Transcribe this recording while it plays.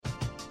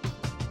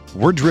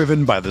We're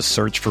driven by the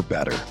search for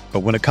better. But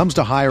when it comes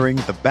to hiring,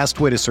 the best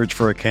way to search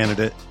for a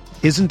candidate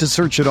isn't to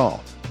search at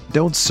all.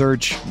 Don't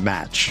search,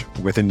 match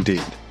with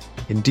Indeed.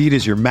 Indeed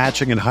is your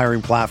matching and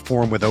hiring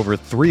platform with over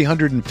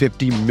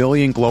 350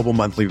 million global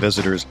monthly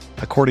visitors,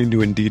 according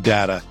to Indeed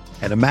data,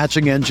 and a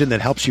matching engine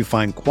that helps you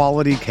find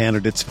quality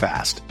candidates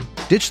fast.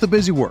 Ditch the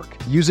busy work.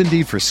 Use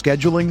Indeed for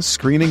scheduling,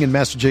 screening, and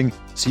messaging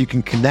so you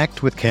can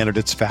connect with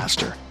candidates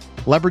faster.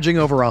 Leveraging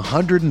over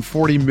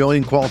 140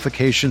 million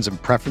qualifications and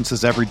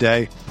preferences every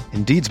day,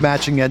 Indeed's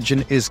matching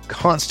engine is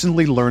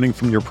constantly learning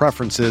from your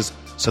preferences,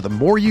 so the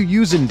more you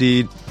use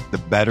Indeed, the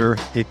better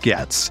it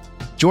gets.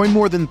 Join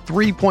more than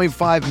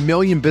 3.5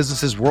 million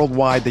businesses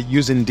worldwide that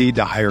use Indeed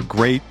to hire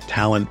great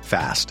talent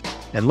fast.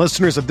 And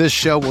listeners of this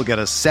show will get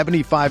a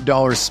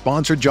 $75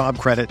 sponsored job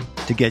credit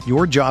to get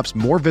your jobs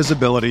more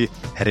visibility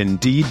at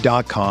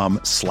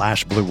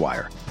Indeed.com/Blue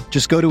Wire.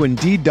 Just go to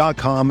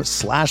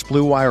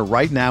Indeed.com/Blue Wire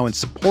right now and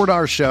support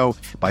our show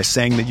by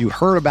saying that you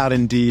heard about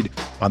Indeed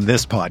on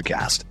this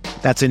podcast.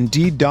 That's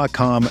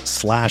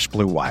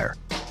Indeed.com/Blue Wire.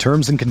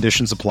 Terms and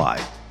conditions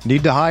apply.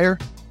 Need to hire?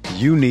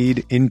 You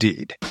need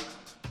Indeed. Do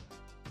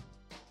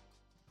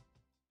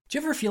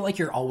you ever feel like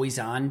you're always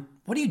on?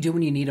 What do you do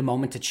when you need a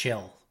moment to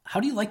chill? How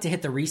do you like to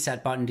hit the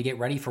reset button to get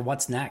ready for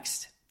what's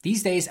next?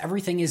 These days,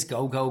 everything is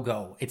go, go,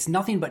 go. It's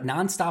nothing but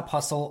nonstop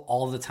hustle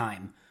all the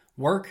time.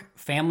 Work,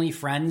 family,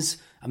 friends,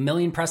 a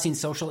million pressing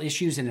social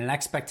issues, and an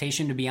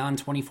expectation to be on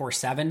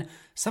 24/7.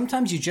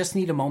 Sometimes you just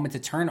need a moment to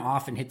turn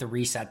off and hit the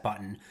reset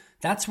button.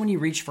 That's when you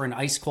reach for an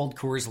ice-cold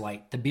Coors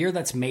Light, the beer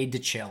that's made to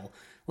chill.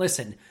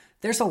 Listen,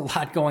 there's a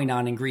lot going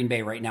on in Green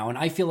Bay right now, and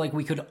I feel like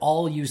we could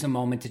all use a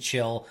moment to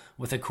chill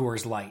with a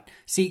Coors Light.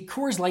 See,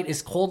 Coors Light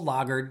is cold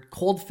lagered,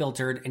 cold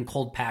filtered, and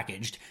cold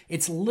packaged.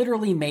 It's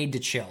literally made to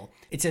chill.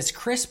 It's as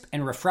crisp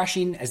and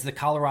refreshing as the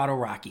Colorado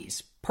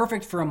Rockies.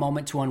 Perfect for a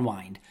moment to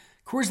unwind.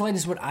 Coors Light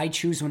is what I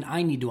choose when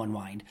I need to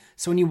unwind.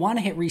 So when you want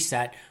to hit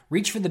reset,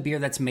 reach for the beer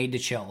that's made to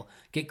chill.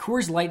 Get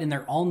Coors Light in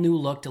their all-new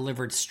look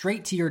delivered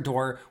straight to your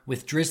door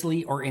with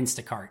Drizzly or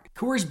Instacart.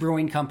 Coors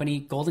Brewing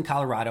Company, Golden,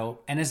 Colorado,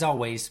 and as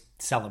always,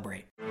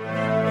 celebrate.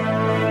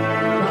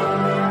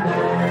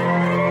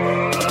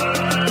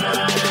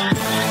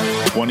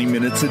 20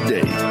 minutes a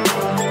day,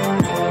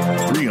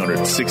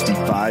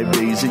 365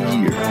 days a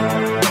year.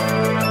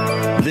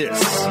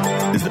 This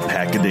is the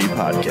Pack-A-Day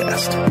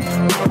Podcast.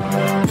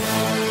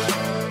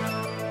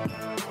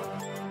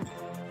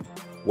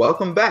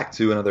 Welcome back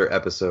to another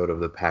episode of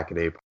the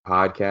Pack-A-Day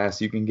Podcast.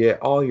 You can get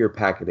all your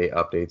Pack-A-Day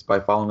updates by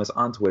following us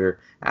on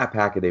Twitter at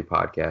Pack-A-Day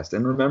Podcast.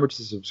 And remember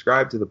to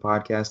subscribe to the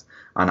podcast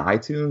on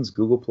iTunes,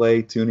 Google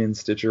Play, TuneIn,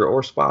 Stitcher,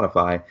 or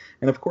Spotify.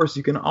 And of course,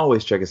 you can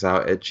always check us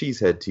out at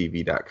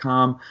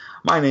cheeseheadtv.com.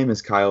 My name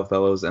is Kyle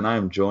Fellows, and I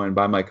am joined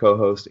by my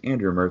co-host,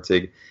 Andrew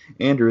Mertig.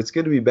 Andrew, it's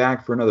good to be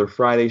back for another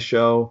Friday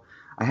show.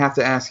 I have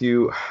to ask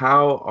you,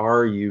 how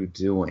are you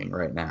doing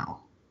right now?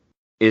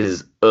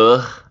 Is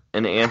an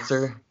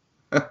answer?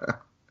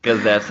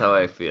 Because that's how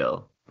I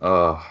feel.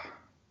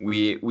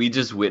 We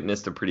just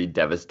witnessed a pretty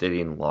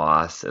devastating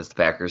loss as the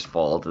Packers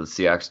fall to the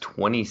Seahawks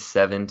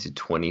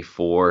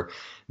 27-24.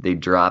 They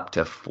dropped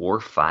to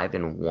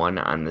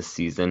 4-5-1 on the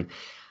season.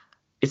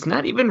 It's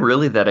not even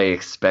really that I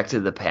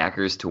expected the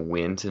Packers to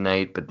win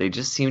tonight, but they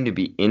just seemed to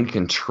be in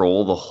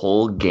control the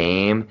whole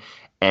game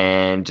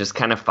and just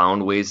kind of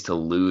found ways to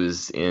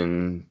lose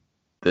in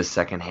the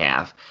second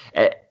half.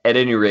 At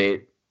any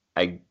rate,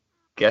 I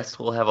guess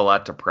we'll have a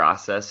lot to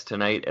process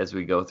tonight as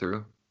we go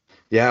through.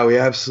 Yeah, we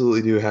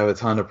absolutely do have a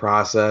ton to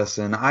process,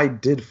 and I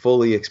did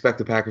fully expect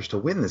the Packers to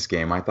win this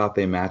game. I thought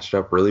they matched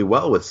up really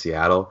well with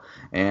Seattle,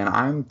 and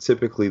I'm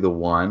typically the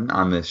one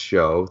on this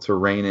show to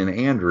rein in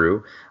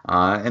Andrew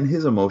and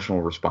his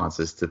emotional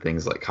responses to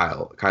things like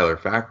Kyler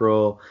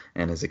Fackrell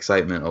and his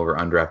excitement over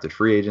undrafted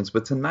free agents.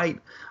 But tonight,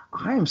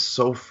 I am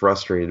so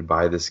frustrated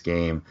by this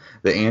game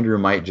that Andrew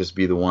might just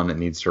be the one that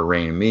needs to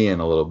rein me in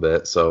a little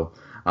bit, so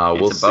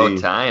we'll see. It's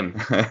about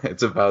time.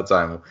 It's about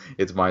time.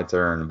 It's my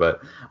turn.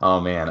 But,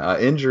 oh, man,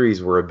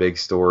 injuries were a big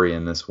story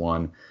in this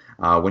one.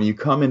 When you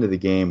come into the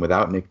game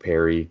without Nick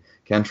Perry,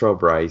 Kentrell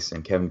Brice,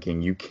 and Kevin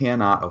King, you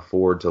cannot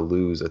afford to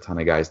lose a ton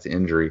of guys to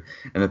injury.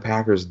 And the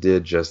Packers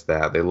did just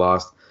that. They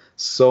lost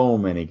so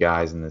many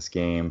guys in this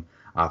game.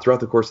 Throughout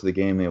the course of the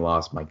game, they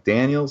lost Mike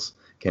Daniels,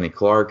 Kenny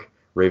Clark,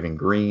 Raven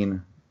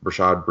Green,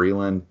 Rashad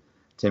Breeland,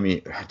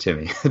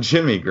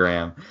 Jimmy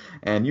Graham,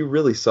 and you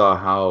really saw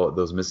how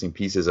those missing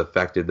pieces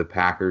affected the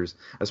Packers,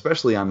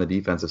 especially on the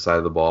defensive side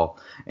of the ball,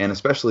 and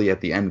especially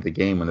at the end of the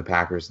game when the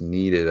Packers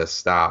needed a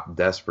stop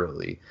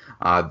desperately.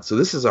 So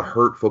this is a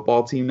hurt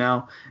football team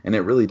now, and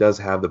it really does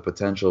have the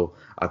potential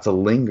to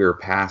linger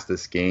past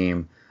this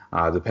game,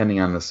 depending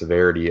on the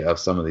severity of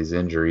some of these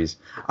injuries.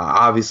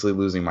 Obviously,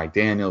 losing Mike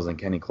Daniels and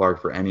Kenny Clark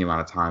for any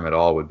amount of time at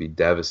all would be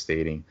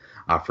devastating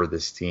for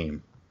this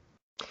team.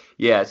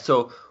 Yeah,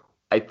 so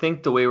I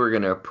think the way we're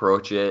going to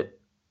approach it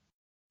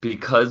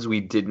because we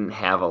didn't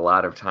have a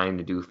lot of time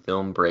to do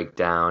film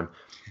breakdown,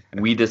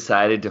 we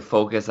decided to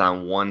focus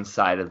on one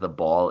side of the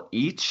ball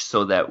each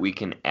so that we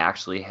can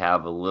actually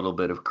have a little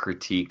bit of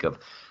critique of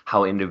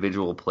how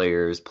individual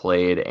players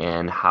played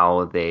and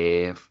how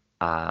they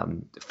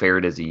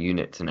fared as a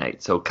unit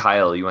tonight. So,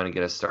 Kyle, you want to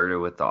get us started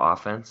with the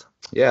offense?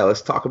 Yeah,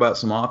 let's talk about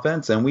some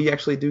offense, and we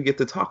actually do get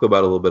to talk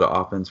about a little bit of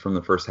offense from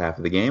the first half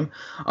of the game,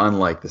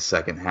 unlike the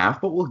second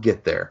half, but we'll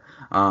get there.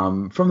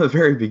 From the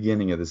very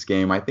beginning of this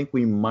game, I think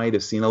we might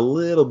have seen a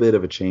little bit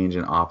of a change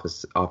in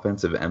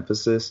offensive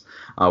emphasis.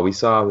 We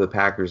saw the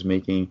Packers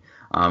making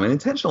an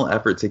intentional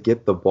effort to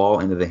get the ball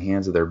into the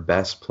hands of their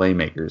best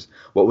playmakers.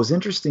 What was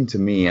interesting to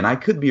me, and I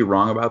could be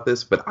wrong about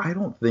this, but I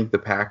don't think the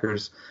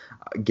Packers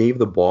gave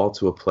the ball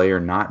to a player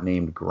not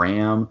named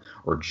Graham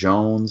or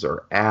Jones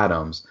or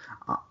Adams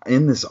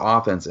in this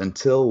offense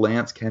until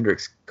Lance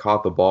Kendricks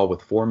caught the ball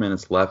with 4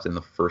 minutes left in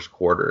the first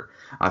quarter.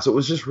 So it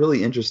was just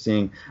really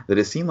interesting that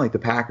it seemed like the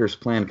Packers'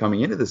 plan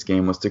coming into this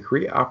game was to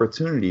create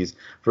opportunities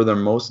for their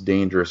most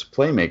dangerous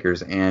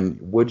playmakers, and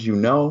would you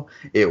know,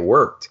 it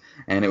worked.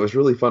 And it was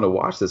really fun to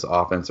watch this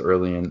offense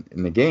early in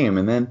the game,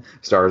 and then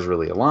stars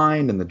really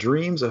aligned, and the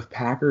dreams of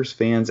Packers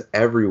fans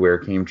everywhere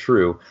came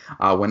true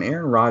when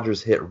Aaron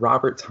Rodgers hit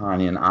Robert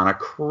Tonyan on a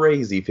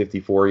crazy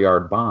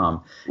 54-yard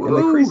bomb. Whoa. And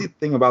the crazy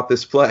thing about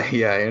this play,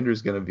 yeah,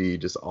 Andrew's going to be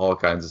just all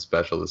kinds of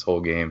special this whole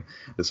game,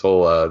 this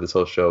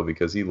whole show,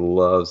 because he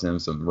loves him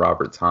some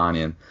Robert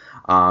Tonyan.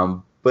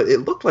 But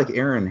it looked like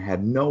Aaron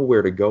had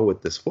nowhere to go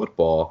with this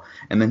football,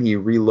 and then he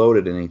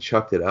reloaded and he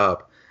chucked it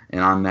up. And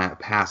on that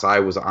pass, I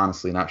was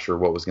honestly not sure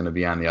what was going to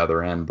be on the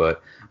other end,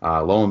 but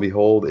lo and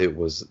behold, it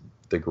was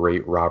the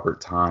great Robert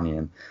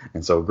Tonyan.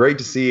 And so great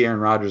to see Aaron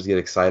Rodgers get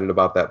excited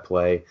about that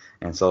play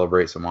and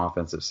celebrate some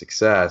offensive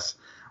success.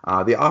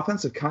 The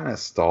offensive kind of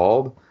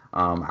stalled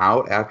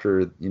out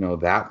after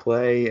that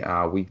play.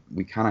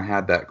 We kind of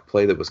had that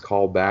play that was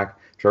called back.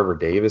 Trevor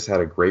Davis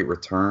had a great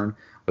return,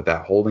 but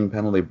that holding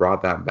penalty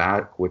brought that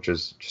back, which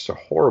is just a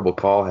horrible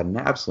call, had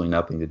absolutely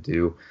nothing to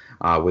do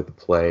with the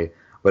play.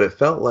 But it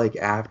felt like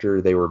after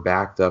they were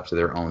backed up to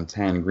their own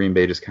 10, Green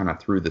Bay just kind of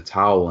threw the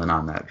towel in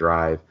on that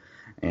drive,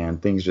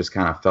 and things just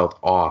kind of felt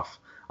off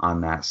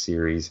on that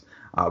series.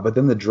 But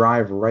then the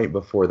drive right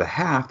before the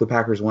half, the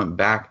Packers went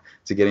back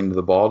to getting to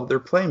the ball to their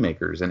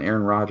playmakers, and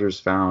Aaron Rodgers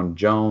found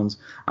Jones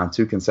on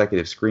 2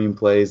 consecutive screen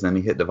plays. Then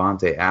he hit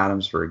Davante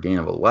Adams for a gain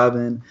of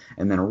 11,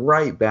 and then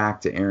right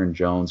back to Aaron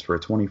Jones for a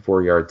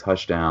 24-yard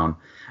touchdown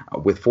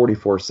with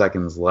 44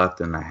 seconds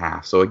left in the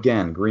half. So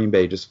again, Green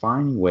Bay just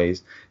finding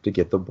ways to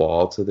get the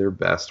ball to their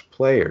best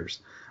players.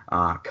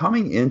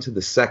 Coming into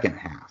the second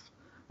half,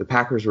 the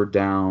Packers were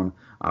down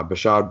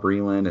Bashaud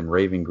Breeland and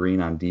Raven Green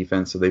on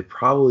defense, so they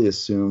probably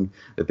assumed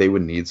that they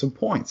would need some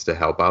points to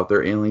help out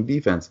their ailing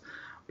defense.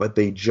 But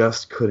they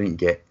just couldn't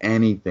get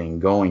anything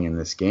going in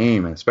this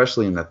game, and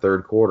especially in the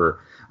third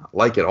quarter,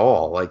 like at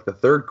all. Like the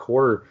third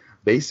quarter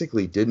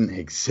basically didn't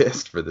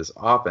exist for this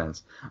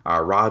offense.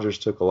 Rodgers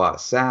took a lot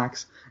of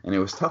sacks, and it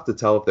was tough to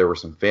tell if there were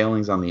some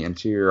failings on the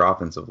interior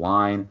offensive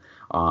line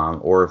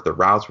or if the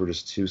routes were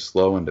just too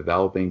slow in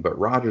developing. But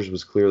Rodgers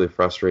was clearly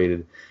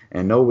frustrated,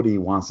 and nobody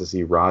wants to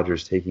see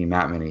Rodgers taking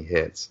that many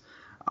hits.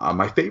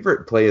 My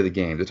favorite play of the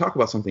game, to talk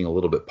about something a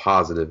little bit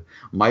positive,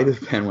 might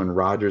have been when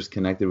Rodgers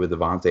connected with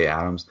Davante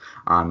Adams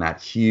on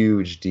that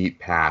huge deep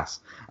pass.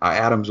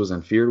 Adams was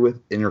interfered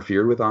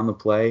with on the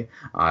play.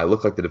 It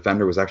looked like the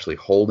defender was actually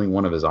holding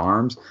one of his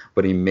arms,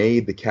 but he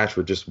made the catch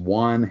with just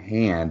one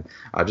hand.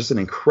 Just an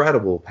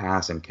incredible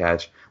pass and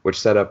catch, which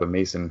set up a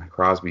Mason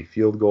Crosby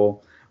field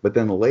goal. But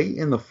then late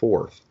in the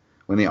fourth,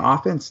 when the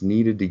offense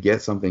needed to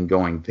get something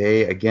going,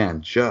 they,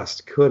 again,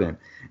 just couldn't.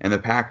 And the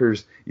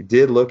Packers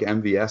did look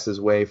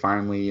MVS's way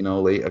finally,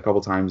 late a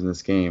couple times in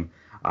this game.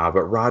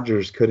 But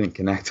Rodgers couldn't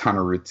connect on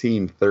a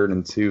routine 3rd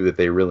and 2 that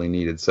they really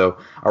needed. So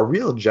a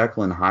real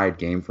Jekyll and Hyde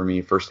game for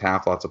me. First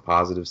half, lots of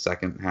positives.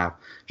 Second half,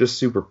 just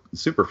super,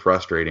 super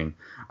frustrating.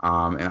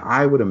 And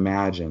I would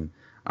imagine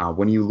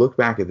when you look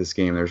back at this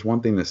game, there's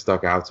one thing that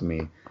stuck out to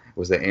me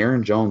was that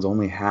Aaron Jones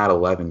only had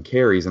 11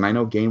 carries. And I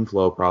know game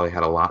flow probably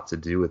had a lot to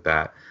do with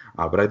that.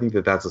 But I think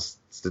that that's a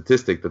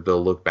statistic that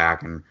they'll look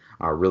back and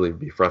really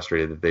be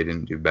frustrated that they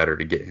didn't do better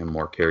to get him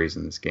more carries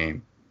in this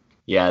game.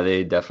 Yeah,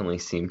 they definitely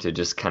seemed to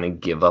just kind of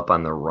give up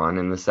on the run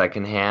in the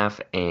second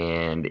half,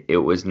 and it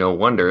was no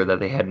wonder that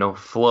they had no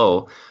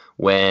flow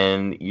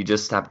when you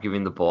just stopped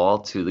giving the ball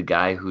to the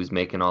guy who's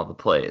making all the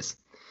plays.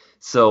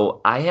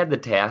 So I had the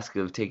task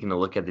of taking a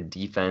look at the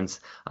defense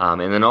and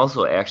then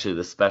also actually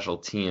the special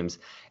teams.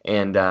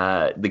 And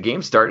the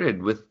game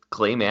started with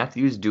Clay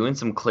Matthews doing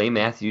some Clay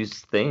Matthews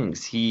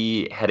things.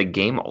 He had a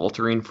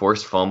game-altering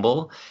forced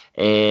fumble,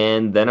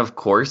 and then, of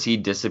course, he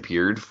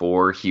disappeared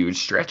for huge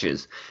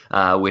stretches,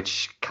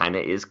 which kind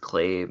of is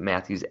Clay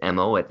Matthews'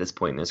 MO at this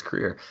point in his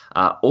career.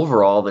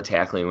 Overall, the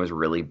tackling was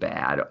really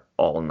bad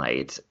all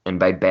night, and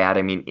by bad,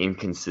 I mean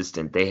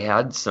inconsistent. They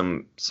had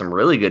some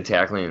really good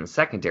tackling in the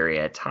secondary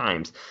at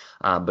times,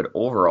 but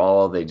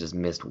overall, they just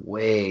missed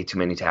way too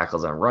many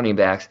tackles on running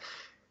backs.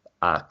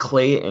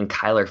 Clay and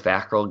Kyler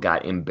Fackrell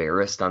got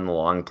embarrassed on the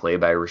long play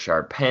by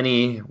Rashard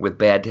Penny with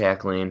bad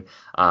tackling.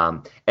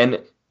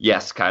 And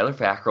yes, Kyler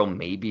Fackrell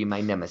may be my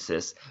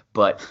nemesis,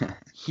 but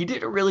he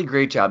did a really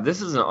great job.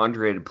 This is an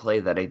underrated play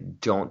that I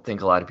don't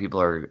think a lot of people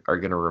are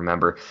going to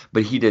remember,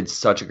 but he did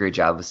such a great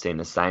job of staying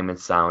assignment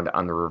sound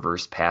on the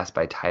reverse pass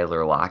by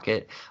Tyler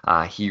Lockett.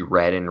 He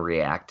read and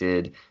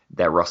reacted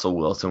that Russell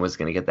Wilson was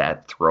going to get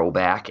that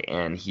throwback,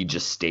 and he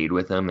just stayed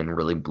with him and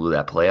really blew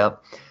that play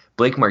up.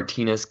 Blake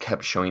Martinez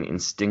kept showing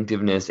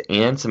instinctiveness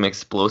and some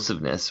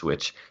explosiveness,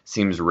 which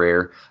seems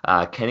rare.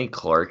 Kenny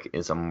Clark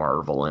is a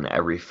marvel in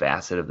every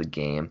facet of the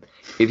game.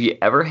 If you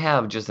ever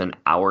have just an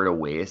hour to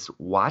waste,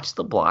 watch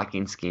the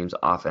blocking schemes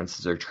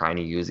offenses are trying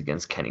to use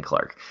against Kenny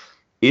Clark.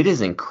 It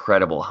is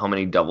incredible how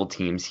many double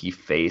teams he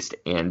faced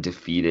and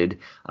defeated,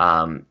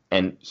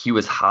 and he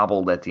was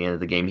hobbled at the end of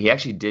the game. He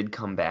actually did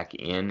come back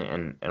in,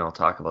 and I'll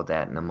talk about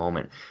that in a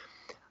moment.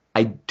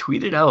 I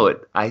tweeted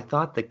out, I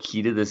thought the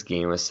key to this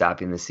game was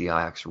stopping the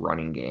Seahawks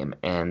running game,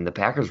 and the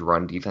Packers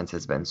run defense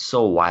has been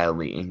so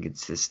wildly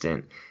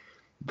inconsistent.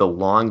 The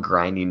long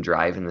grinding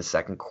drive in the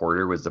second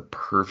quarter was the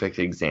perfect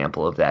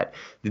example of that.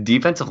 The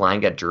defensive line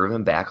got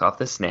driven back off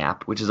the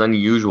snap, which is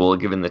unusual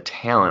given the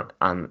talent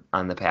on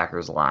the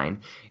Packers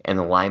line, and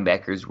the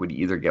linebackers would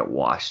either get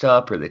washed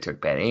up or they took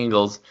bad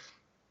angles.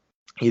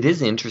 It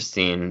is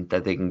interesting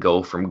that they can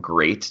go from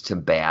great to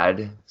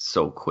bad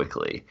so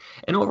quickly.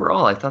 And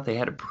overall, I thought they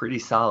had a pretty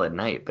solid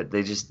night, but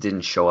they just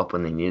didn't show up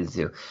when they needed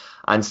to.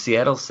 On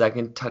Seattle's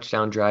second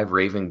touchdown drive,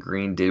 Raven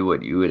Green did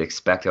what you would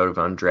expect out of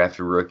an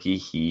undrafted rookie.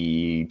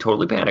 He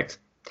totally panicked.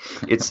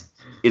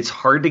 It's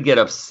hard to get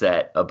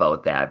upset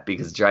about that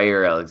because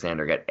Jair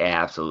Alexander got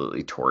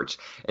absolutely torched.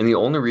 And the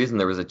only reason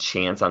there was a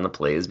chance on the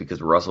play is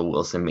because Russell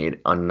Wilson made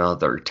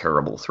another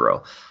terrible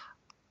throw.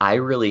 I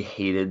really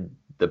hated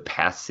the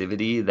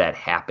passivity that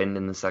happened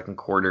in the second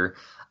quarter.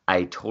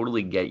 I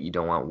totally get you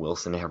don't want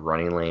Wilson to have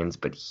running lanes,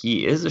 but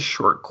he is a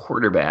short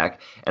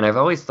quarterback, and I've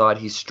always thought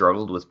he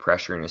struggled with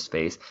pressure in his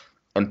face,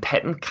 and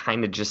Pettine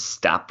kind of just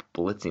stopped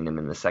blitzing him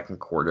in the second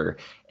quarter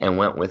and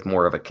went with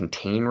more of a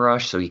contain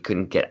rush so he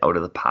couldn't get out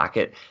of the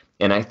pocket.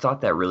 And I thought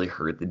that really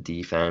hurt the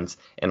defense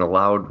and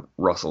allowed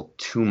Russell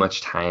too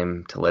much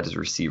time to let his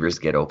receivers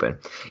get open.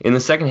 In the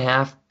second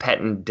half,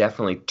 Pettine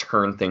definitely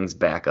turned things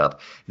back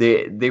up.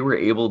 They were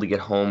able to get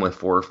home with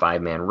 4 or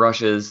 5 man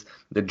rushes.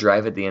 The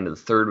drive at the end of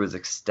the third was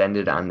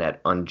extended on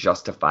that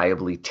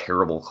unjustifiably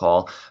terrible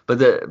call, but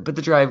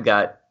the drive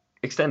got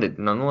extended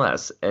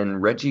nonetheless. And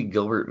Reggie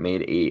Gilbert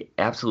made a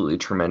absolutely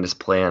tremendous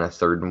play on a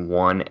 3rd and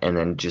 1 and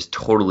then just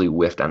totally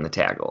whiffed on the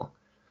tackle.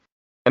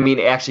 I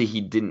mean, actually,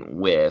 he didn't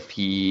whiff.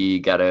 He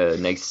got a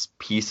nice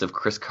piece of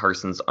Chris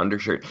Carson's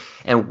undershirt.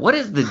 And what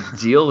is the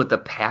deal with the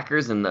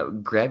Packers and the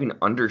grabbing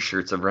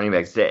undershirts of running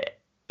backs?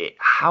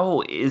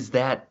 How is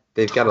that?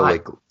 They've got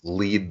to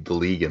lead the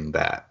league in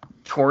that.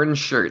 Torn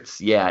shirts.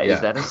 Yeah.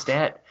 Is that a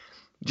stat?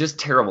 Just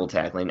terrible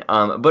tackling.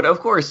 But of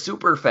course,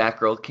 Super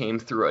Fackrell came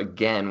through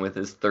again with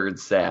his 3rd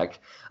sack.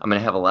 I'm going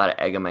to have a lot of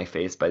egg on my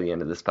face by the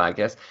end of this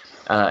podcast.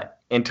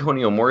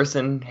 Antonio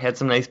Morrison had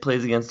some nice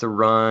plays against the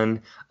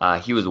run.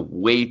 He was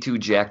way too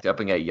jacked up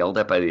and got yelled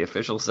at by the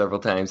officials several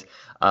times.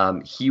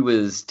 He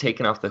was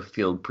taken off the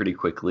field pretty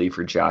quickly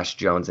for Josh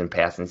Jones in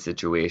passing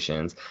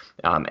situations.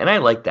 And I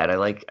like that. I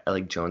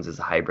like Jones as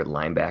a hybrid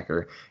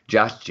linebacker.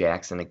 Josh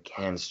Jackson,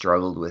 again,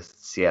 struggled with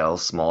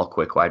Seattle's small,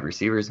 quick wide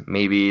receivers.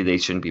 Maybe they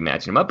shouldn't be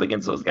matching him up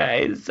against those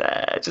guys.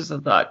 Just a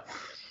thought.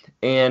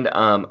 And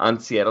on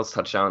Seattle's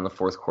touchdown in the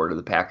 4th quarter,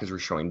 the Packers were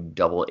showing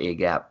double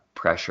A-gap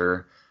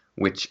pressure,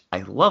 which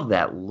I love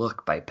that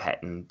look by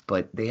Pettine,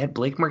 but they had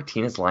Blake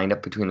Martinez lined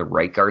up between the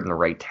right guard and the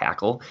right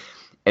tackle,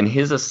 and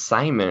his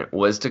assignment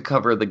was to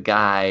cover the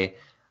guy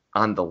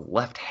on the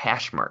left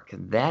hash mark.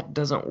 That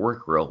doesn't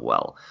work real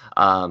well.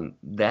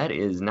 That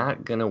is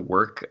not going to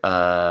work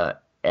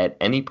at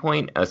any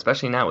point,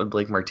 especially not with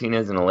Blake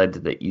Martinez, and it led to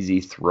the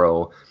easy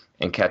throw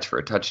and catch for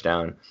a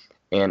touchdown.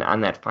 And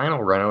on that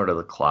final run out of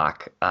the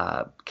clock,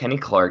 Kenny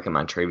Clark and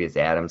Montravius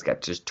Adams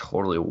got just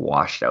totally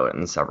washed out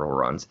in several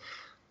runs.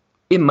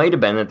 It might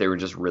have been that they were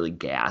just really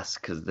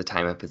gassed because the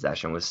time of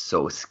possession was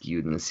so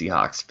skewed in the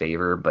Seahawks'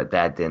 favor, but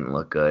that didn't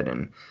look good.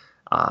 And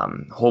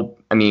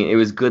it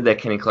was good that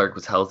Kenny Clark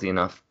was healthy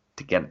enough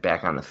to get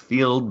back on the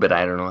field, but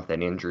I don't know if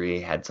that injury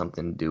had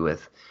something to do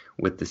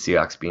with the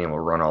Seahawks being able to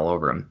run all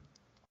over him.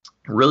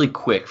 Really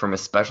quick, from a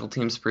special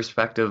teams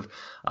perspective,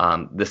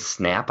 the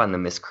snap on the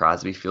missed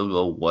Crosby field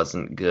goal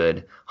wasn't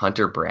good.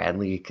 Hunter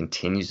Bradley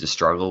continues to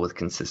struggle with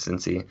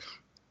consistency.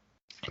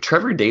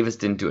 Trevor Davis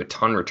didn't do a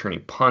ton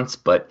returning punts,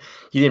 but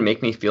he didn't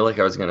make me feel like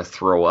I was going to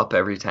throw up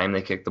every time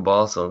they kicked the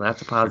ball, so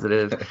that's a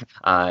positive.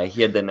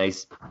 He had that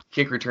nice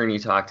kick return you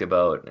talked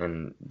about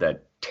and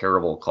that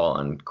terrible call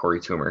on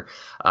Corey Toomer.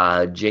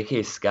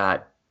 J.K.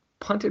 Scott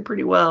punted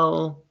pretty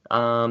well.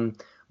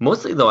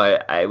 Mostly, though,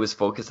 I was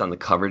focused on the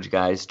coverage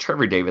guys.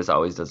 Trevor Davis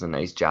always does a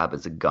nice job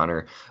as a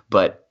gunner,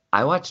 but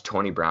I watched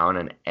Tony Brown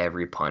on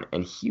every punt,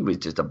 and he was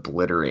just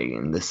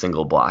obliterating the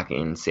single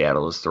blocking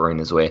Seattle was throwing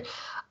his way.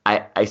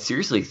 I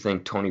seriously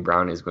think Tony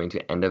Brown is going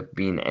to end up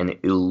being an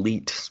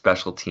elite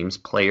special teams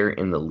player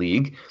in the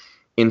league.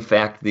 In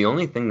fact, the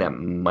only thing that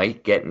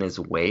might get in his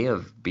way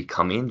of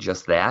becoming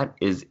just that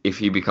is if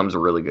he becomes a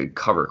really good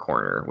cover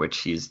corner, which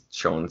he's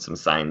shown some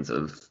signs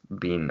of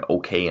being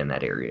okay in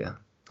that area.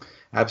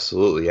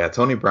 Absolutely, yeah.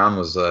 Tony Brown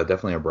was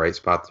definitely a bright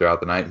spot throughout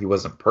the night. He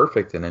wasn't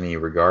perfect in any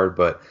regard,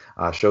 but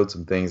showed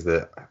some things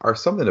that are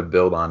something to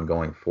build on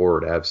going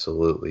forward.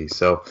 Absolutely.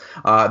 So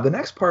the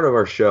next part of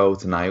our show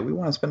tonight, we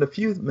want to spend a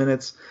few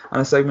minutes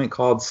on a segment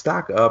called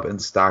Stock Up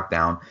and Stock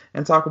Down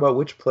and talk about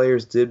which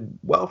players did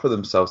well for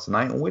themselves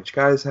tonight and which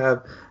guys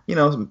have,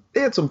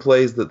 they had some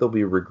plays that they'll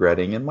be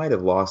regretting and might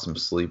have lost some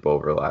sleep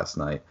over last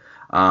night.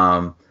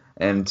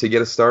 And to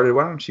get us started,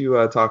 why don't you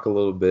talk a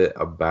little bit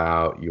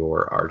about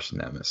your arch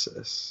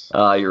nemesis?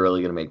 You're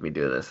really going to make me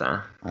do this,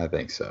 huh? I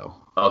think so.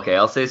 Okay,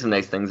 I'll say some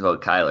nice things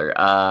about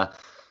Kyler.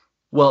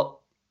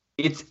 Well,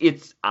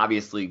 it's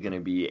obviously going to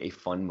be a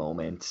fun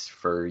moment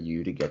for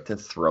you to get to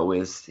throw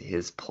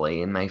his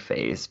play in my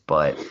face.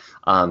 But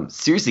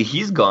seriously,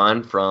 he's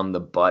gone from the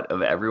butt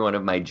of every one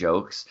of my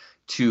jokes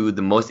to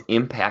the most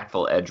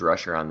impactful edge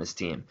rusher on this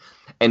team.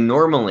 And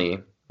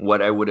normally,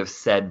 what I would have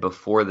said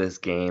before this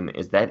game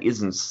is that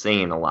isn't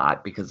saying a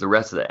lot because the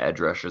rest of the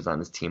edge rushers on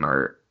this team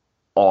are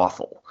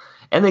awful.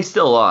 And they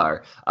still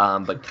are.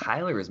 But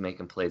Kyler is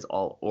making plays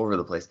all over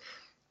the place.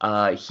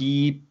 I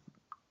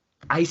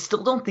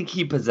still don't think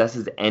he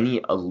possesses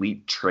any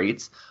elite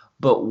traits,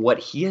 but what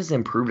he has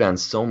improved on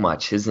so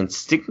much, his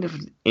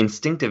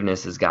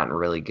instinctiveness has gotten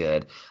really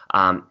good.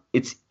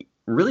 It's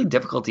really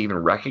difficult to even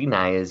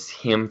recognize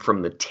him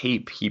from the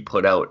tape he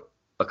put out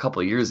a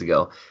couple of years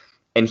ago.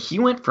 And he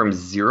went from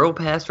 0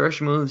 pass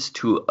rush moves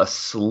to a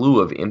slew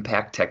of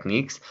impact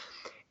techniques,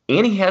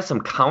 and he has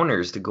some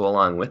counters to go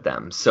along with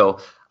them.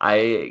 So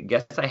I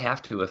guess I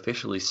have to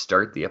officially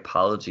start the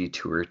apology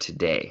tour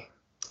today.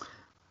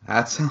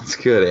 That sounds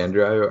good,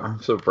 Andrew.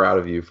 I'm so proud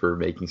of you for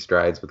making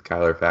strides with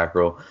Kyler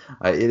Fackrell.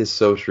 It is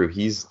so true.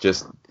 He's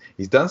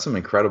done some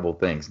incredible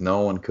things.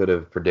 No one could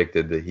have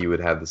predicted that he would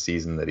have the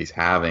season that he's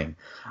having.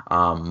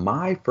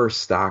 My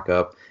first stock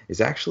up is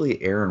actually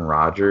Aaron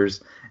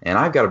Rodgers. And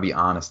I've got to be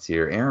honest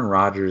here. Aaron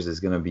Rodgers is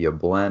going to be a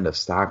blend of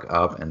stock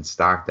up and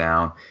stock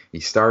down. He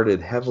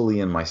started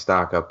heavily in my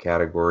stock up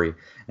category,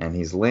 and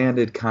he's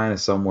landed kind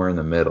of somewhere in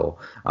the middle.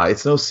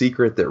 It's no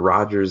secret that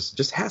Rodgers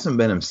just hasn't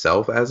been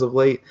himself as of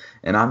late,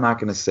 and I'm not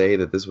going to say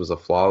that this was a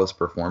flawless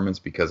performance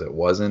because it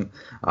wasn't.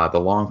 The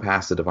long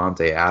pass to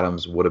Davante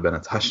Adams would have been a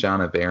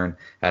touchdown if Aaron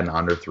hadn't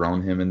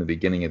underthrown him in the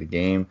beginning of the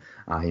game.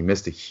 He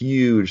missed a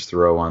huge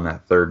throw on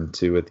that 3rd and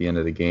 2 at the end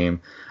of the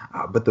game.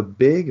 But the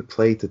big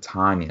play to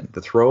Tanyan, the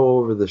throw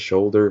over the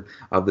shoulder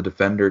of the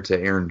defender to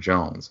Aaron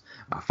Jones,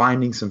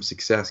 finding some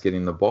success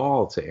getting the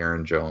ball to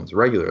Aaron Jones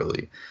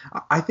regularly.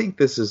 I think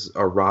this is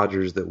a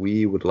Rodgers that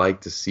we would like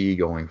to see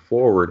going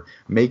forward,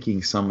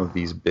 making some of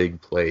these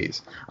big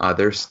plays.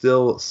 There's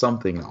still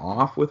something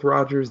off with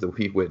Rodgers that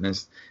we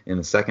witnessed in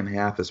the second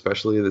half,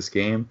 especially of this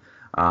game.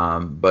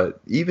 But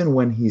even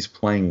when he's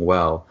playing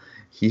well,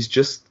 he's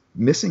just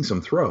missing some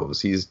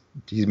throws. He's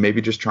maybe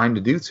just trying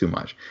to do too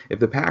much. If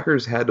the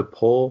Packers had to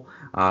pull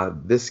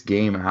this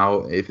game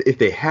out, if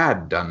they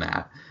had done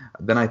that,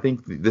 then I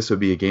think this would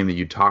be a game that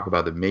you'd talk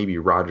about that maybe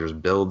Rodgers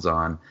builds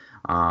on.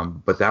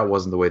 But that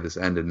wasn't the way this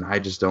ended, and I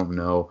just don't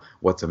know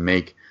what to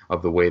make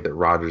of the way that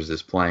Rodgers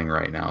is playing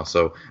right now.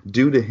 So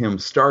due to him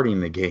starting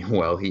the game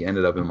well, he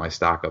ended up in my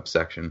stock up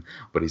section,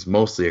 but he's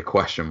mostly a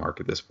question mark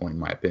at this point, in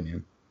my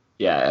opinion.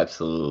 Yeah,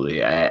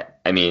 absolutely.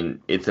 I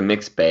mean, it's a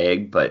mixed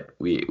bag, but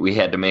we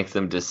had to make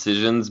some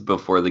decisions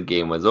before the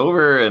game was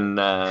over, and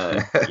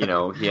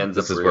he ends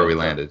up. This is where we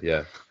landed.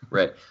 Yeah.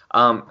 Right.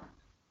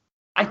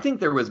 I think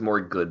there was more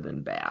good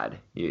than bad.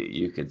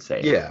 You could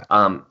say. Yeah.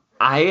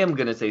 I am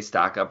gonna say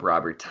stock up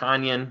Robert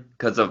Tanyan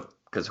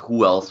because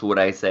who else would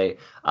I say?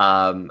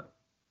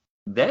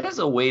 That is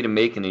a way to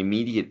make an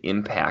immediate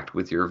impact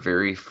with your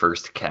very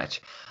first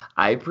catch.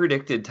 I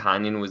predicted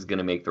Tanyan was going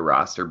to make the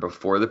roster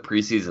before the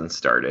preseason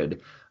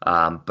started,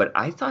 but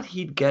I thought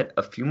he'd get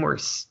a few more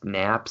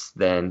snaps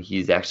than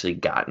he's actually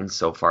gotten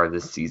so far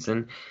this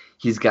season.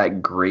 He's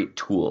got great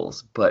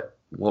tools, but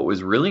what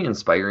was really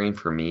inspiring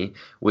for me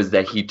was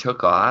that he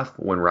took off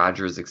when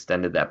Rodgers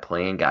extended that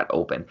play and got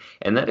open.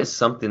 And that is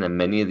something that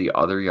many of the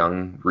other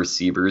young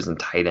receivers and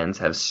tight ends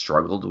have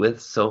struggled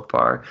with so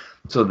far.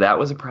 So that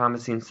was a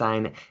promising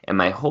sign. And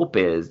my hope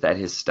is that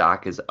his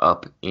stock is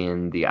up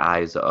in the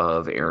eyes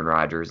of Aaron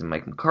Rodgers and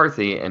Mike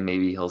McCarthy, and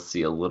maybe he'll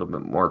see a little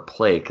bit more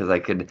play, because I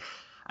could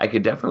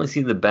definitely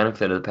see the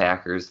benefit of the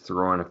Packers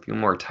throwing a few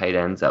more tight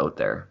ends out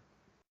there.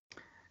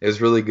 It was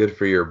really good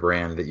for your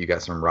brand that you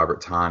got some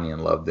Robert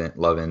Tanyan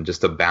love in just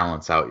to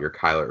balance out your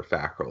Kyler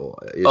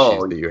Fackrell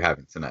issues that you're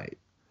having tonight.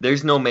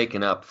 There's no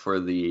making up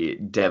for the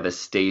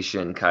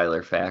devastation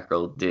Kyler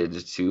Fackrell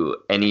did to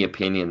any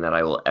opinion that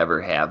I will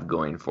ever have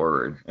going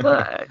forward.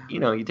 But,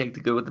 you take the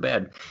good with the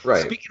bad.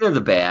 Right. Speaking of the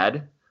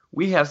bad,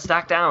 we have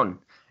stock down.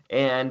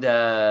 And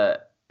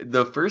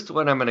the first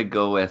one I'm going to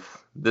go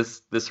with,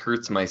 this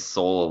hurts my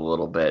soul a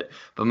little bit,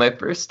 but my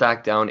first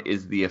stock down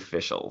is the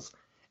officials.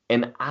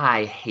 And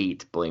I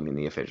hate blaming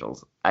the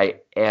officials.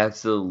 I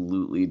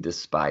absolutely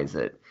despise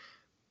it.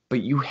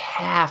 But you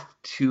have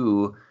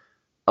to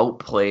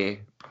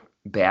outplay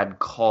bad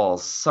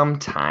calls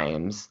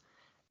sometimes,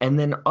 and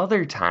then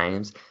other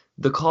times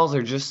the calls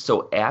are just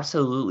so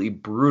absolutely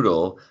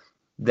brutal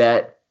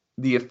that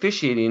the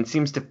officiating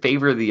seems to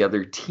favor the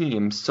other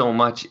team so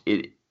much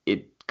it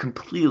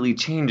completely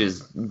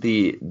changes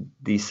the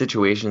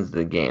situations of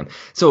the game.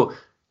 So,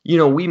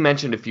 we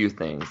mentioned a few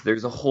things.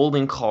 There's a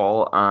holding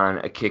call on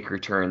a kick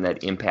return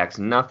that impacts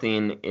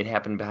nothing. It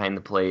happened behind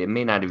the play. It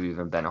may not have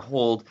even been a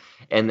hold,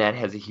 and that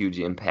has a huge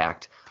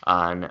impact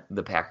on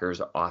the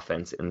Packers'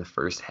 offense in the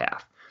first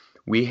half.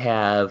 We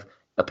have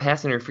a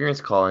pass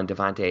interference call on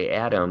Davante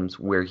Adams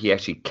where he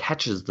actually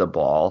catches the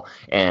ball,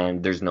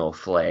 and there's no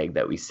flag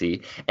that we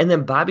see. And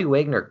then Bobby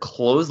Wagner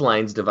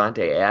clotheslines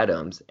Davante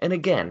Adams, and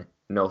again,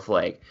 no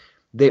flag.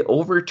 They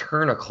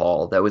overturn a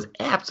call that was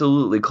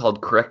absolutely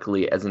called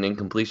correctly as an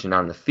incompletion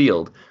on the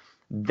field.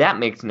 That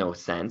makes no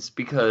sense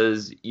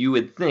because you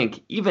would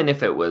think, even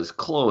if it was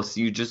close,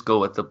 you just go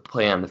with the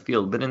play on the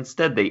field. But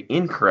instead, they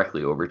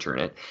incorrectly overturn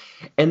it.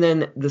 And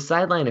then the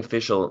sideline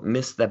official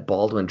missed that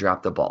Baldwin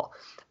dropped the ball.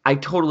 I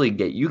totally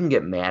get, you can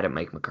get mad at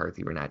Mike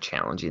McCarthy for not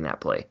challenging that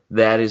play.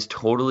 That is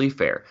totally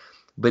fair.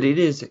 But it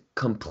is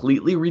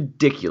completely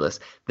ridiculous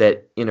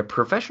that in a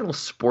professional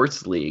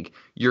sports league,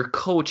 your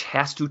coach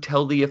has to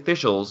tell the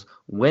officials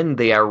when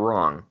they are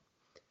wrong.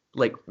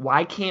 Like,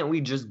 why can't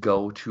we just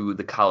go to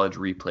the college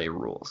replay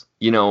rules?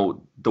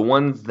 The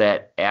ones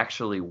that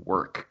actually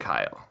work,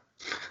 Kyle.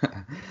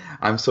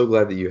 I'm so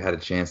glad that you had a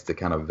chance to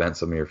kind of vent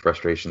some of your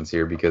frustrations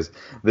here, because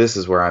this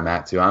is where I'm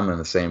at too. I'm in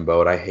the same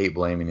boat. I hate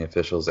blaming the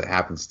officials. It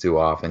happens too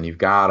often. You've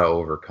got to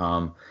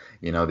overcome,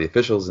 the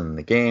officials in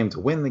the game to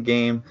win the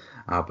game.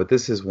 But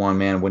this is one,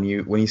 man, when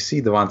you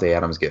see Davante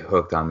Adams get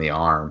hooked on the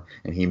arm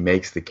and he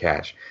makes the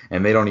catch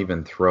and they don't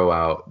even throw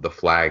out the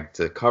flag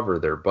to cover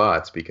their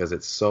butts because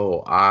it's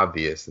so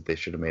obvious that they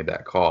should have made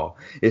that call.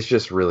 It's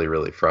just really,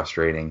 really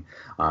frustrating.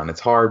 And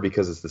it's hard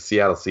because it's the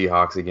Seattle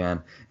Seahawks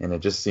again, and it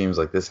just seems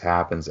like this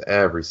happens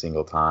every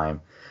single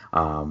time.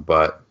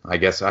 But I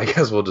guess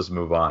we'll just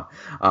move on.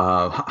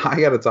 I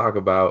got to talk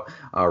about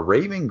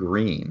Raven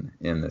Green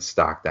in this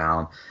stock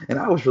down, and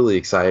I was really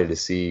excited to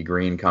see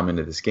Green come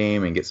into this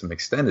game and get some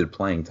extended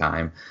playing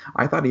time.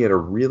 I thought he had a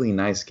really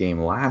nice game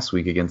last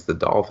week against the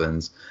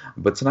Dolphins,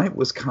 but tonight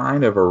was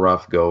kind of a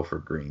rough go for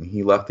Green.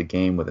 He left the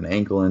game with an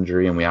ankle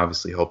injury, and we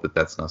obviously hope that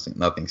that's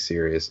nothing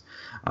serious.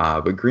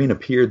 But Green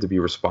appeared to be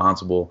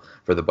responsible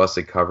for the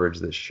busted coverage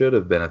that should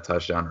have been a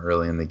touchdown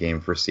early in the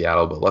game for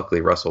Seattle, but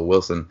luckily Russell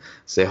Wilson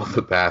sailed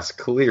the pass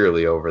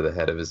clearly over the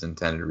head of his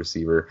intended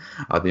receiver.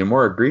 The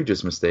more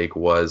egregious mistake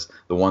was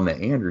the one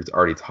that Andrews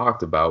already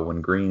talked about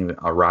when Green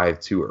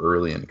arrived too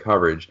early in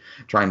coverage,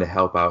 trying to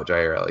help out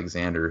Jaire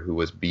Alexander, who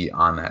was beat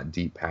on that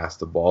deep pass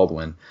to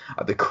Baldwin.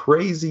 The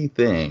crazy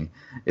thing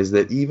is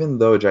that even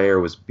though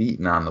Jaire was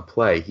beaten on the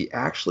play, he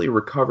actually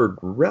recovered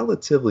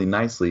relatively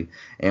nicely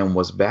and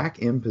was back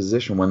in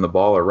position when the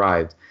ball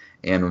arrived,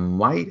 and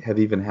might have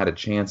even had a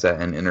chance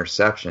at an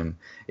interception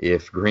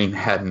if Green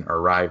hadn't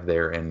arrived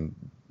there and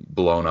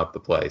blown up the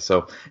play.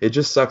 So it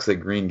just sucks that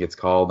Green gets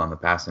called on the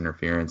pass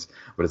interference,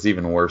 but it's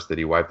even worse that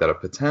he wiped out a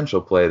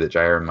potential play that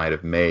Jaire might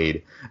have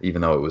made,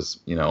 even though it was,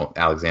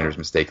 Alexander's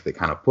mistake that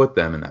kind of put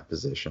them in that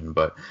position.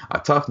 But a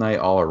tough night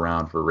all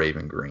around for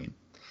Raven Green.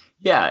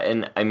 Yeah,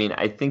 and I mean,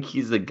 I think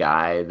he's a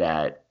guy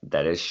that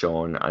has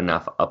shown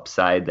enough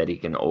upside that he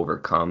can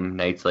overcome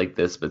nights like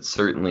this, but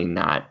certainly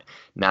not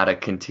a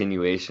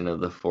continuation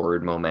of the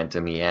forward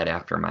momentum he had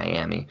after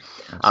Miami.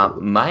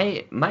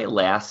 My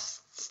last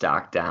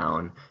stock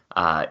down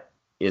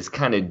is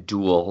kind of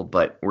dual,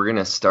 but we're going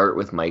to start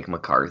with Mike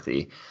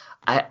McCarthy.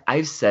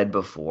 I've said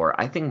before,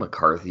 I think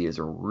McCarthy is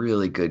a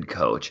really good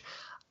coach.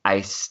 I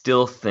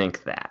still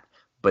think that.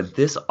 But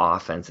this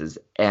offense is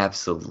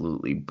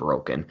absolutely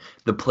broken.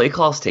 The play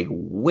calls take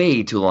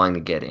way too long to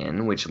get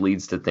in, which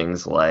leads to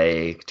things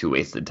like 2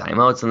 wasted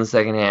timeouts in the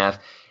second half.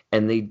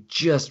 And they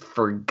just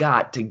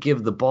forgot to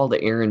give the ball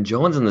to Aaron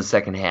Jones in the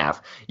second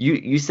half.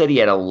 You said he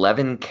had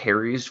 11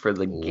 carries for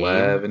the game.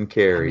 11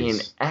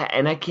 carries. I mean,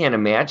 and I can't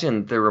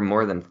imagine there were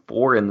more than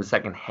 4 in the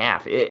second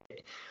half.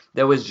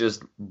 That was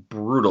just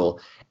brutal.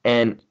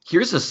 And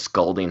here's a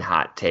scalding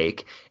hot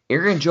take.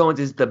 Aaron Jones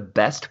is the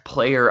best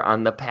player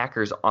on the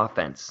Packers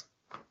offense.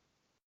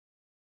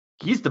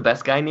 He's the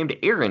best guy named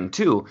Aaron,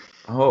 too.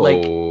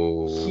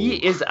 He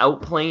is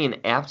outplaying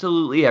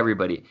absolutely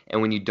everybody.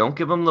 And when you don't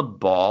give him the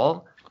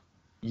ball,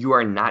 you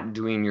are not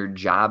doing your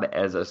job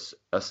as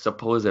a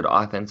supposed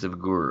offensive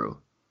guru.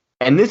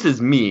 And this is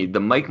me,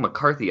 the Mike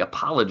McCarthy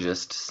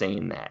apologist,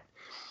 saying that.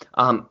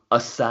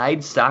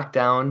 Aside stock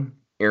down,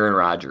 Aaron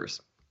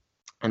Rodgers.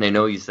 And I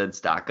know you said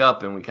stock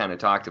up, and we kind of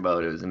talked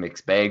about it was a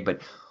mixed bag,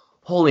 but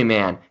holy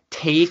man,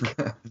 take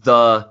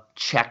the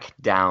check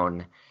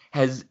down.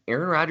 Has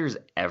Aaron Rodgers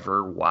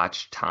ever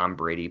watched Tom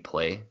Brady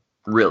play?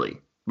 Really?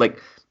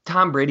 Like,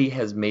 Tom Brady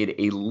has made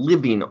a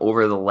living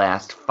over the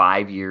last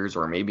 5 years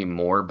or maybe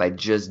more by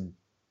just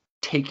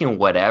taking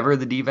whatever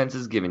the defense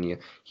is giving you.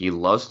 He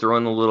loves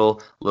throwing the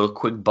little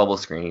quick bubble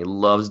screen. He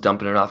loves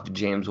dumping it off to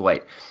James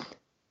White.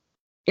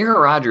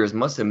 Aaron Rodgers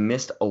must have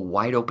missed a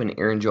wide open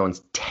Aaron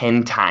Jones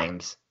 10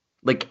 times.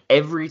 Like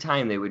every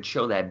time they would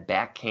show that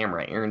back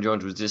camera, Aaron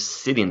Jones was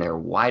just sitting there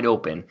wide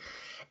open.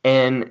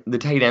 And the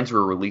tight ends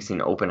were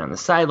releasing open on the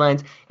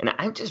sidelines. And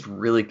I'm just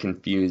really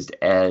confused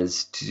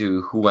as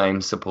to who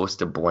I'm supposed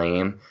to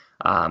blame.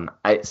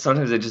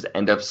 Sometimes I just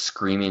end up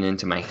screaming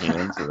into my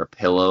hands or a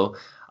pillow.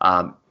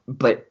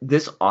 But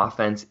this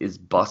offense is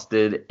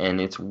busted,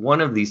 and it's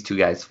one of these two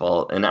guys'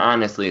 fault. And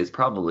honestly, it's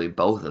probably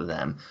both of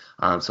them.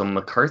 So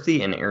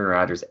McCarthy and Aaron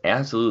Rodgers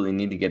absolutely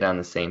need to get on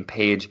the same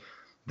page.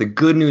 The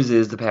good news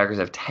is the Packers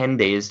have 10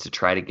 days to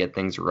try to get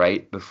things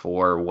right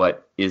before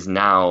what is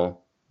now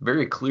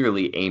very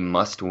clearly a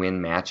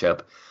must-win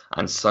matchup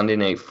on Sunday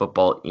Night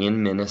Football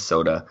in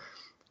Minnesota.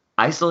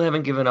 I still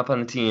haven't given up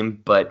on the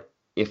team, but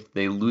if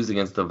they lose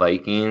against the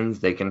Vikings,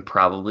 they can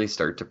probably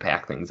start to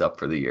pack things up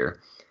for the year.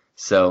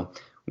 So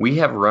we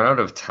have run out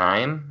of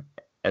time.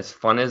 As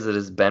fun as it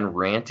has been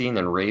ranting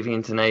and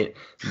raving tonight,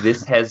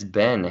 this has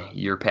been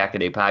your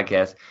Pack-A-Day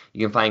podcast.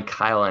 You can find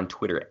Kyle on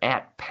Twitter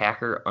at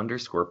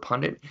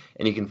Packer_pundit,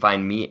 and you can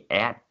find me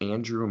at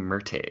Andrew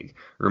Mertig.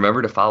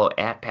 Remember to follow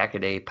at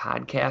Pack-A-Day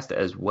podcast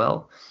as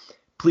well.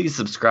 Please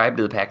subscribe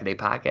to the Pack-A-Day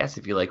podcast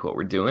if you like what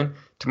we're doing.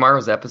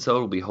 Tomorrow's episode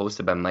will be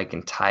hosted by Mike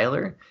and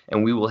Tyler,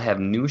 and we will have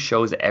new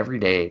shows every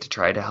day to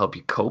try to help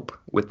you cope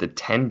with the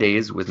 10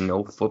 days with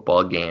no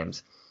football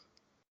games.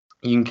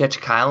 You can catch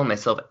Kyle and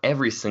myself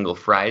every single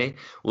Friday.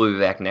 We'll be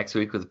back next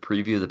week with a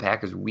preview of the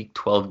Packers' Week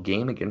 12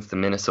 game against the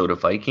Minnesota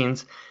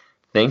Vikings.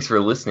 Thanks for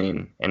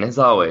listening, and as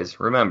always,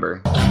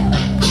 remember...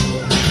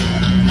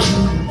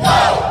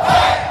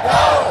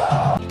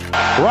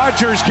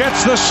 Rodgers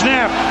gets the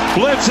snap.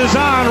 Blitz is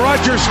on.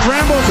 Rodgers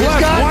scrambles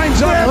left,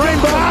 winds up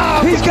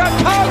Rainbow. He's got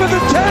Cobb at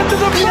the 10 to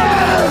the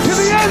 5 to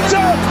the end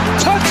zone.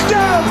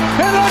 Touchdown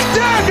and a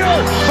dagger.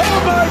 Oh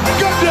my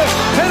goodness.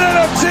 An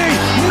NFC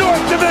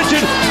North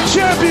Division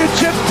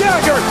Championship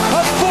dagger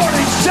of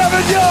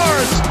 47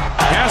 yards.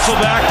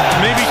 Hasselbeck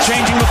maybe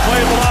changing the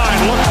play of the line.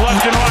 Looks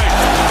left and right.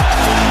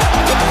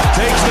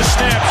 Takes the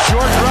snap.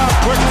 Short drop.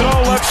 Quick throw.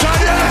 Left side.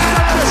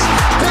 Yes!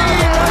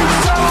 He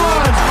is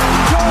on.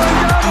 Going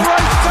down the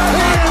right side.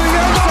 He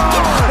is on.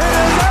 It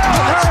is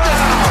Al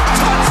Harris.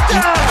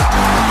 Touchdown.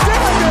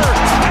 Dagger.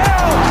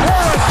 Al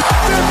Harris.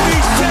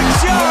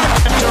 56 yards.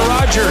 To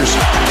Rodgers.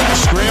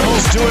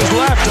 Scrambles to his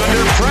left.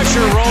 Under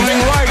pressure.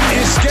 Rolling right.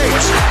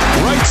 Escapes.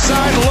 Right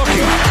side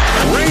looking.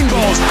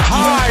 Rainbows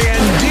high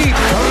and deep.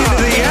 Coming to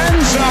the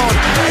end zone.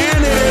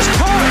 And it is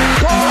caught.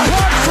 Ball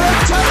caught for a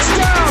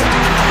touchdown.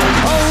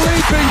 A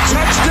leaping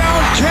touchdown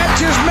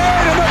catch is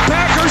made, and the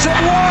Packers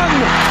have won.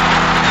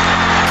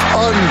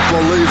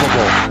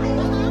 Unbelievable.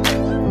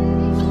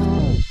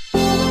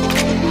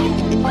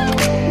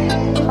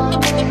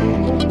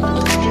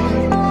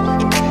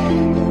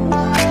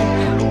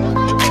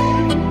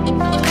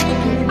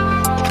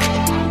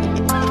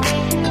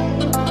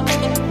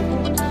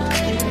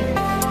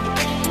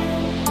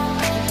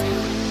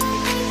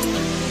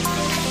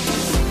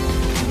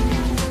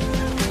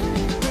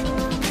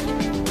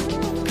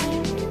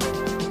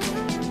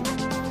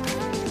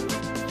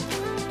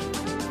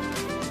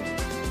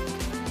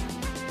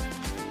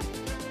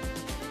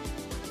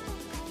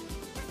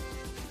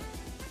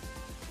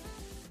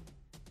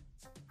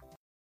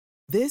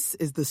 This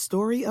is the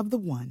story of the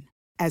one.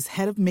 As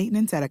head of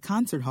maintenance at a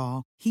concert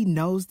hall, he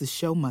knows the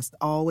show must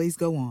always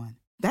go on.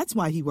 That's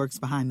why he works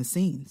behind the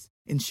scenes,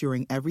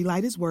 ensuring every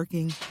light is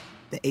working,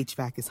 the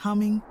HVAC is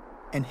humming,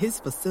 and his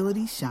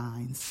facility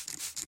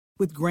shines.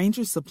 With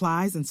Grainger's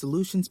supplies and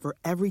solutions for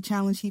every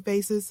challenge he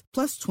faces,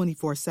 plus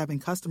 24/7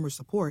 customer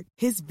support,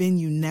 his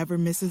venue never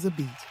misses a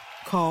beat.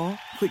 Call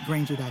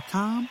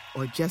quickgrainger.com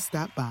or just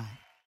stop by.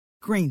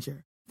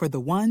 Grainger, for the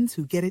ones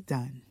who get it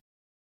done.